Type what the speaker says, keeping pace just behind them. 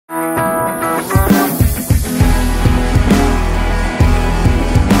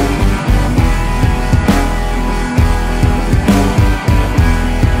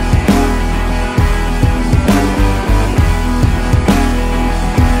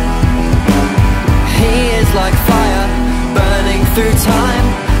through time,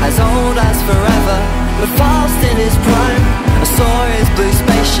 as old as forever, but fast in his prime. I saw his blue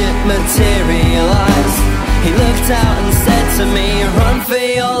spaceship materialize. He looked out and said to me, run for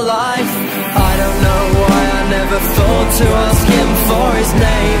your life. I don't know why I never thought to ask him for his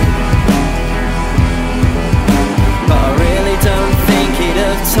name, but I really don't think he'd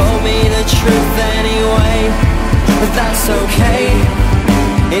have told me the truth anyway. But that's okay,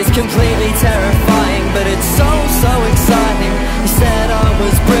 it's completely terrifying, but it's so exciting. He said I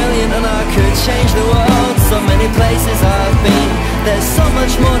was brilliant and I could change the world. So many places I've been, there's so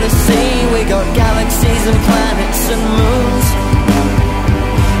much more to see. We got galaxies and planets and moons,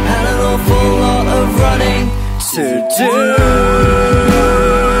 and an awful lot of running to do.